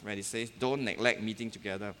 25, where it says, don't neglect meeting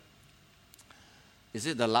together? Is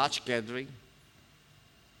it the large gathering?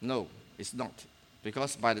 No, it's not.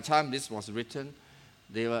 Because by the time this was written,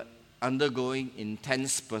 they were undergoing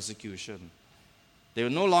intense persecution. They were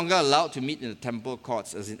no longer allowed to meet in the temple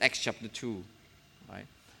courts, as in Acts chapter 2. Right?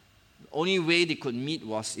 The only way they could meet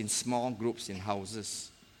was in small groups in houses.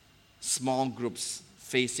 Small groups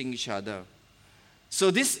facing each other. So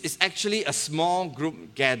this is actually a small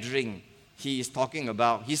group gathering he is talking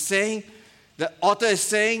about. He's saying, the author is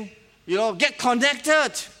saying, get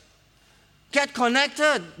connected. Get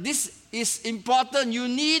connected. This is important. You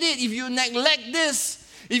need it. If you neglect this,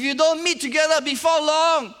 if you don't meet together before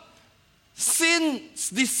long, sin's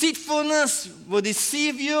deceitfulness will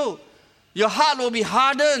deceive you. Your heart will be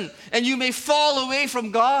hardened and you may fall away from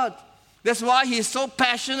God. That's why He's so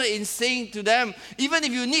passionate in saying to them, even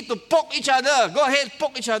if you need to poke each other, go ahead,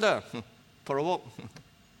 poke each other. Provoke.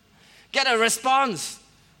 Get a response.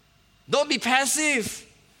 Don't be passive.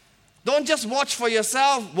 Don't just watch for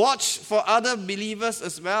yourself, watch for other believers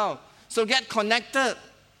as well. So get connected.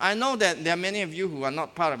 I know that there are many of you who are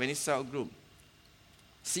not part of any cell group.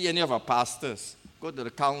 See any of our pastors. Go to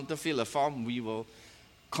the counter, fill a form. We will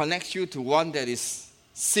connect you to one that is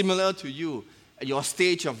similar to you at your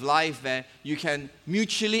stage of life, where you can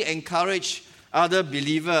mutually encourage other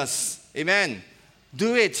believers. Amen.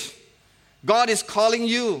 Do it. God is calling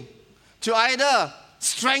you to either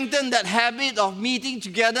strengthen that habit of meeting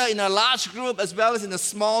together in a large group as well as in a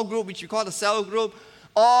small group, which you call the cell group,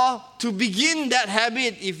 or to begin that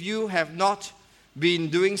habit if you have not been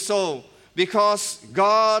doing so. Because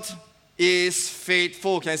God is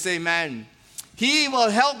faithful. Can I say amen? He will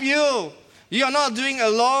help you. You are not doing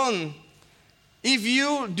alone. If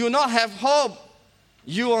you do not have hope,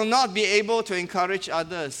 you will not be able to encourage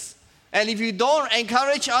others. And if you don't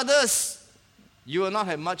encourage others, you will not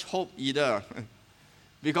have much hope either.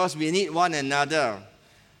 Because we need one another.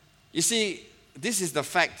 You see, this is the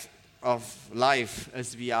fact of life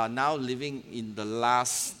as we are now living in the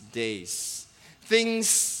last days.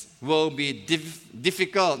 Things will be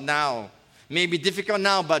difficult now. May be difficult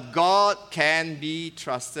now, but God can be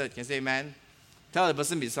trusted. Can you say amen? Tell the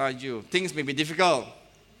person beside you, things may be difficult,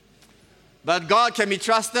 but God can be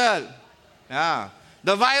trusted. Yeah.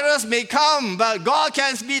 The virus may come, but God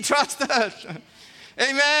can be trusted.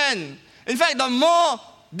 Amen. In fact, the more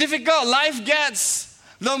difficult life gets,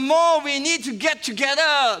 the more we need to get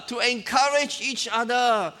together to encourage each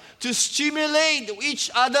other, to stimulate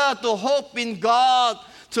each other to hope in God,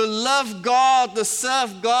 to love God, to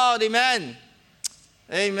serve God. Amen.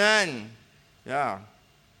 Amen. Yeah.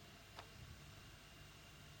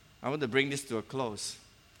 I want to bring this to a close.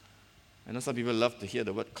 I know some people love to hear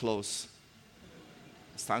the word close.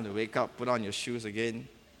 It's time to wake up, put on your shoes again,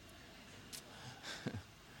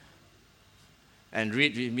 and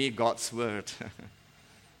read with me God's word.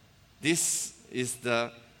 This is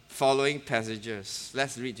the following passages.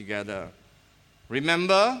 Let's read together.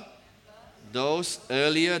 Remember those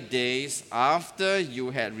earlier days after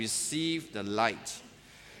you had received the light,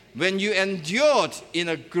 when you endured in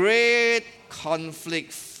a great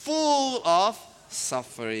conflict full of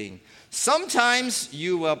suffering. Sometimes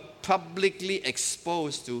you were publicly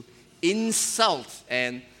exposed to insult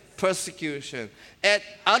and persecution. At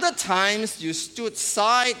other times, you stood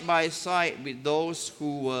side by side with those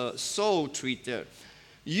who were so treated.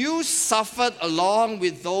 You suffered along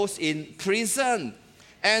with those in prison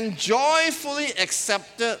and joyfully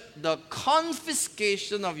accepted the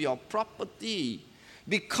confiscation of your property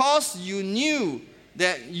because you knew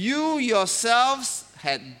that you yourselves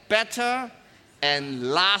had better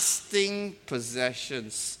and lasting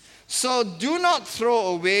possessions. So do not throw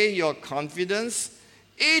away your confidence.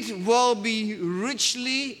 It will be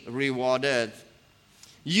richly rewarded.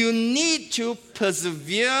 You need to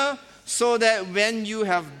persevere so that when you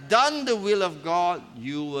have done the will of God,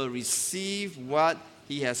 you will receive what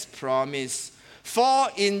He has promised. For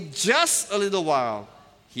in just a little while,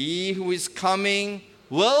 He who is coming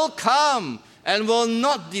will come and will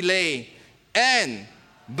not delay.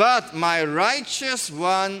 But my righteous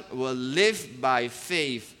one will live by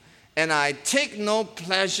faith. And I take no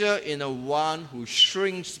pleasure in the one who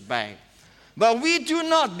shrinks back. But we do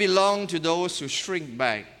not belong to those who shrink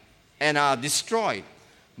back and are destroyed,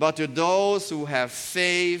 but to those who have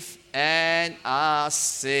faith and are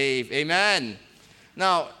saved. Amen.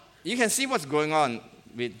 Now, you can see what's going on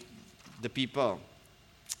with the people.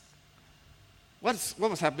 What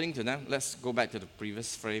was happening to them? Let's go back to the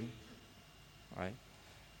previous frame. Right?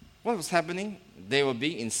 What was happening? They were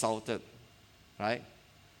being insulted. Right?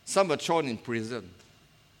 Some were thrown in prison.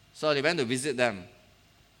 So they went to visit them.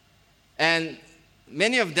 And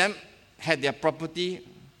many of them had their property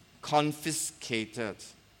confiscated.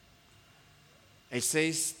 It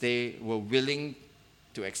says they were willing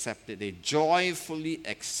to accept it. They joyfully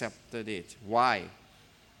accepted it. Why?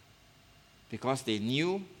 Because they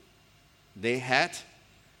knew they had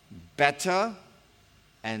better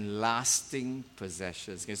and lasting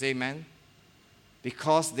possessions. Can you say amen?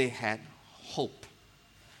 Because they had hope.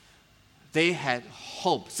 They had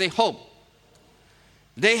hope. Say hope.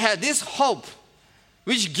 They had this hope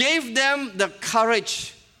which gave them the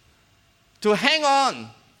courage to hang on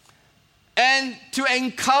and to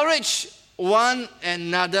encourage one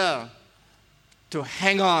another to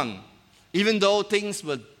hang on, even though things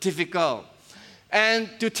were difficult. And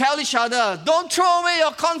to tell each other, don't throw away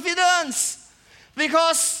your confidence,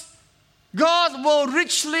 because God will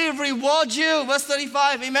richly reward you. Verse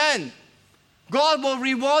 35, amen. God will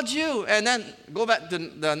reward you. And then go back to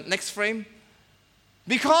the next frame.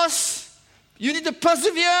 Because you need to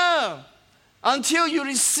persevere until you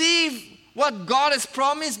receive what God has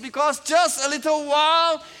promised, because just a little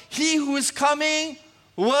while, He who is coming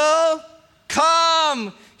will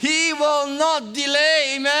come. He will not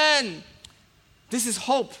delay. Amen. This is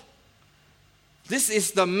hope. This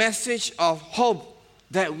is the message of hope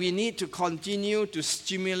that we need to continue to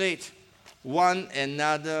stimulate one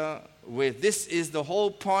another with. This is the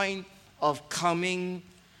whole point of coming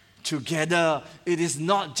together. It is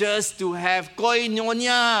not just to have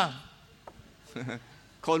koinonia.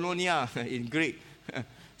 Koinonia in Greek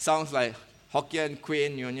sounds like Hokkien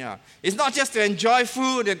koinonia. It's not just to enjoy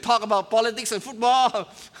food and talk about politics and football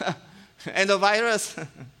and the virus.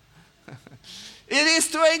 It is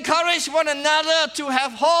to encourage one another to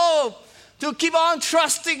have hope, to keep on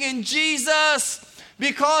trusting in Jesus,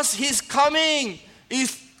 because His coming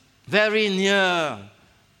is very near.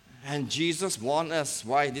 And Jesus warned us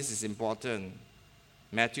why this is important.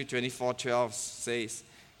 Matthew 24:12 says,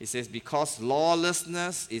 He says, because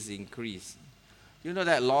lawlessness is increased. You know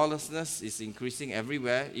that lawlessness is increasing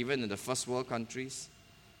everywhere, even in the first world countries.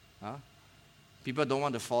 People don't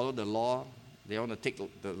want to follow the law. They want to take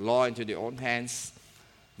the law into their own hands.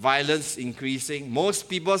 Violence increasing. Most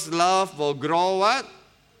people's love will grow what?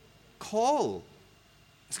 Cold.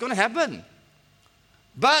 It's going to happen.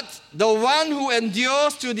 But the one who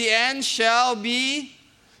endures to the end shall be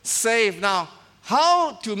saved. Now,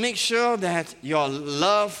 how to make sure that your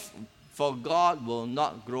love for God will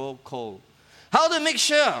not grow cold? How to make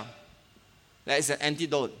sure? There is an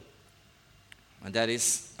antidote. And that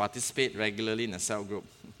is participate regularly in a cell group.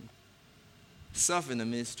 Serve in the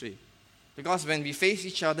ministry. Because when we face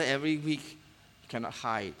each other every week, you cannot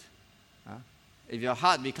hide. If your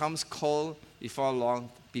heart becomes cold, before long,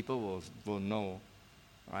 people will know.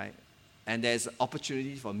 Right? And there's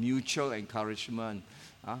opportunity for mutual encouragement.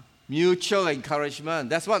 Mutual encouragement.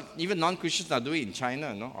 That's what even non-Christians are doing in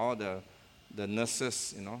China. All the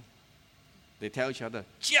nurses, they tell each other,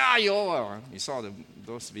 加油! You saw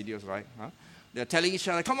those videos, right? They're telling each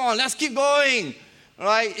other, come on, let's keep going.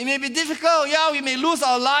 Right? It may be difficult. Yeah, we may lose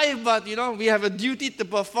our life, but we have a duty to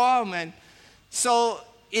perform. And so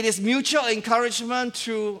it is mutual encouragement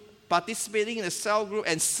through participating in a cell group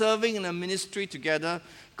and serving in a ministry together.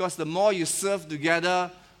 Because the more you serve together,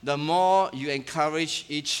 the more you encourage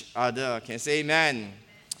each other. Can you say amen?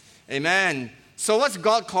 Amen. So what's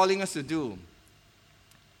God calling us to do?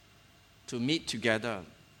 To meet together.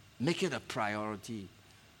 Make it a priority.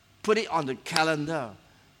 Put it on the calendar.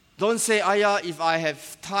 Don't say, if I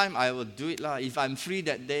have time, I will do it. If I'm free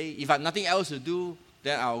that day, if I have nothing else to do,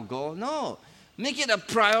 then I'll go. No. Make it a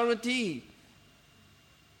priority.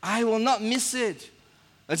 I will not miss it.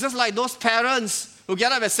 It's just like those parents who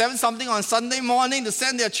get up at 7 something on Sunday morning to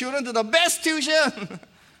send their children to the best tuition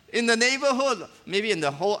in the neighborhood. Maybe in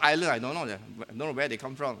the whole island, I don't know where they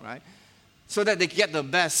come from, right? So that they get the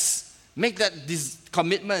best. Make this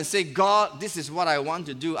commitment and say, God, this is what I want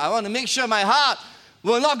to do. I want to make sure my heart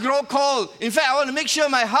will not grow cold. In fact, I want to make sure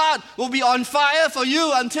my heart will be on fire for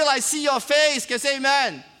you until I see your face. Can you say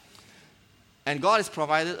amen? And God has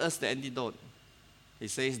provided us the antidote. He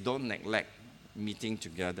says, don't neglect meeting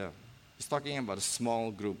together. He's talking about a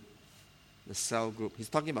small group, the cell group. He's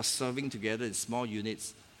talking about serving together in small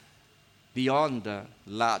units beyond the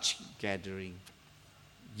large gathering.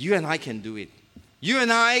 You and I can do it. You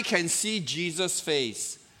and I can see Jesus'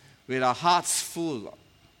 face with our hearts full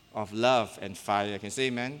of love and fire. Can you say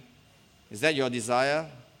amen? Is that your desire?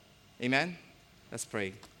 Amen? Let's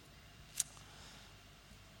pray.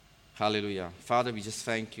 Hallelujah. Father, we just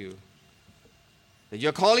thank you that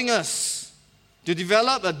you're calling us to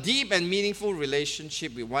develop a deep and meaningful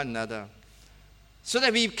relationship with one another so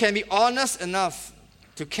that we can be honest enough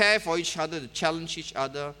to care for each other, to challenge each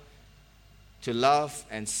other, to love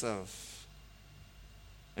and serve.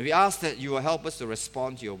 And we ask that you will help us to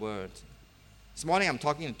respond to your word. This morning I'm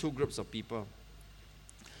talking to 2 groups of people.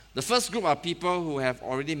 The first group are people who have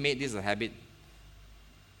already made this a habit.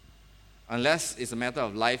 Unless it's a matter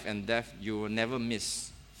of life and death, you will never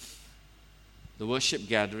miss the worship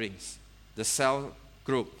gatherings, the cell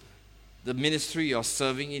group, the ministry you're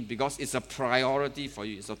serving in, because it's a priority for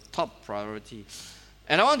you. It's a top priority.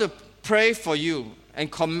 And I want to pray for you and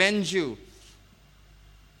commend you.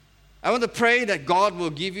 I want to pray that God will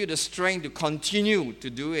give you the strength to continue to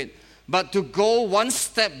do it, but to go one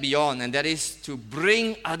step beyond, and that is to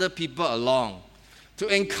bring other people along, to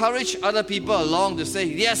encourage other people along to say,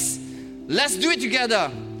 yes, let's do it together.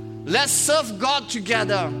 Let's serve God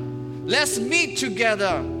together. Let's meet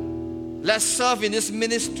together. Let's serve in this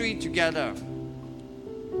ministry together.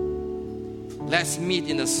 Let's meet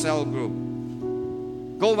in a cell group.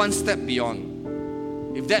 Go one step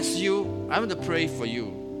beyond. If that's you, I want to pray for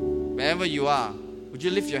you. Wherever you are, would you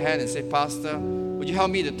lift your hand and say, Pastor, would you help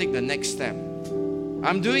me to take the next step?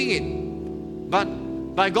 I'm doing it. But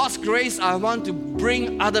by God's grace, I want to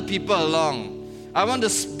bring other people along. I want to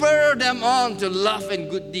spur them on to love and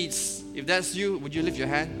good deeds. If that's you, would you lift your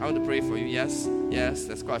hand? I want to pray for you. Yes? Yes,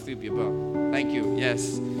 that's quite a few people. Thank you.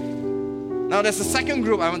 Yes. Now there's a second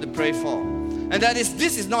group I want to pray for. And that is,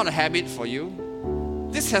 this is not a habit for you.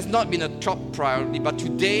 This has not been a top priority. But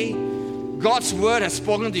today, God's word has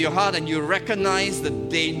spoken to your heart and you recognize the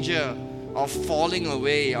danger of falling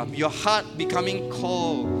away, of your heart becoming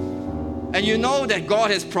cold. And you know that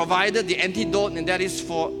God has provided the antidote, and that is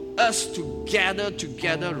for us to gather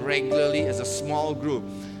together regularly as a small group,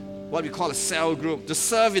 what we call a cell group, to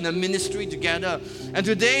serve in a ministry together. And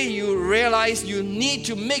today you realize you need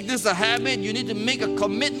to make this a habit, you need to make a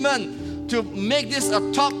commitment to make this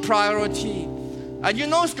a top priority. And you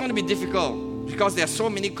know it's going to be difficult because there are so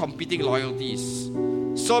many competing loyalties,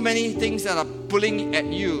 so many things that are pulling at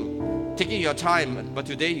you, taking your time. But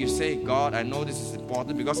today you say, God, I know this is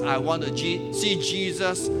important because I want to see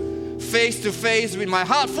Jesus face to face with my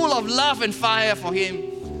heart full of love and fire for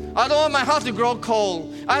Him. I don't want my heart to grow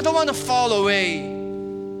cold. I don't want to fall away.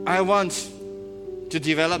 I want to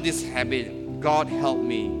develop this habit. God, help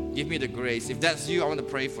me. Give me the grace. If that's you, I want to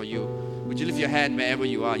pray for you. Would you lift your hand wherever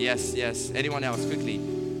you are? Yes, yes. Anyone else, quickly?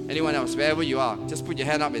 Anyone else, wherever you are, just put your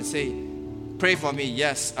hand up and say, pray for me.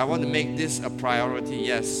 Yes, I want to make this a priority.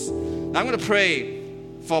 Yes. Now I'm going to pray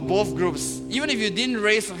for both groups. Even if you didn't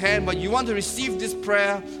raise a hand, but you want to receive this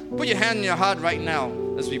prayer, put your hand in your heart right now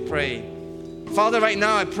as we pray. Father, right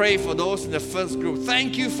now I pray for those in the first group.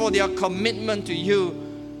 Thank you for their commitment to you.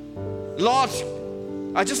 Lord,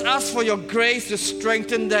 I just ask for your grace to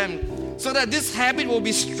strengthen them, so that this habit will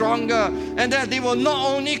be stronger and that they will not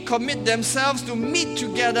only commit themselves to meet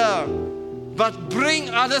together, but bring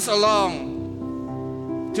others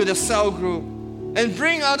along to the cell group and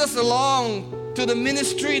bring others along to the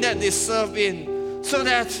ministry that they serve in, so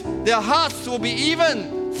that their hearts will be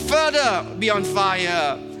even further be on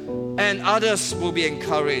fire and others will be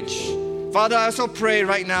encouraged. Father, I also pray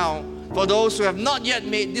right now for those who have not yet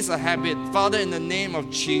made this a habit. Father, in the name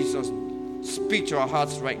of Jesus, Speak to our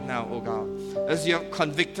hearts right now, oh God, as you have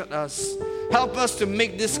convicted us. Help us to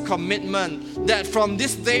make this commitment that from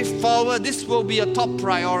this day forward, this will be a top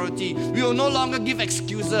priority. We will no longer give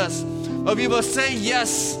excuses, but we will say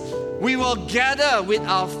yes. We will gather with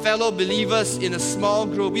our fellow believers in a small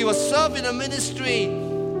group. We will serve in a ministry.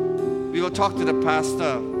 We will talk to the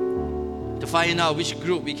pastor to find out which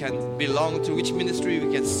group we can belong to, which ministry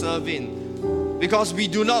we can serve in. Because we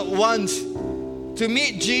do not want to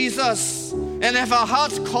meet Jesus and have our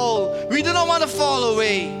hearts cold. We do not want to fall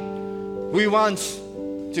away. We want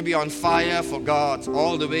to be on fire for God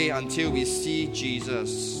all the way until we see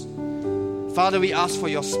Jesus. Father, we ask for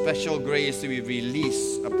your special grace to be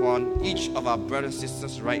released upon each of our brothers and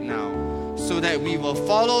sisters right now, so that we will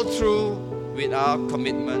follow through with our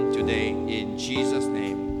commitment today in Jesus'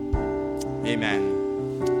 name.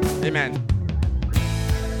 Amen. Amen.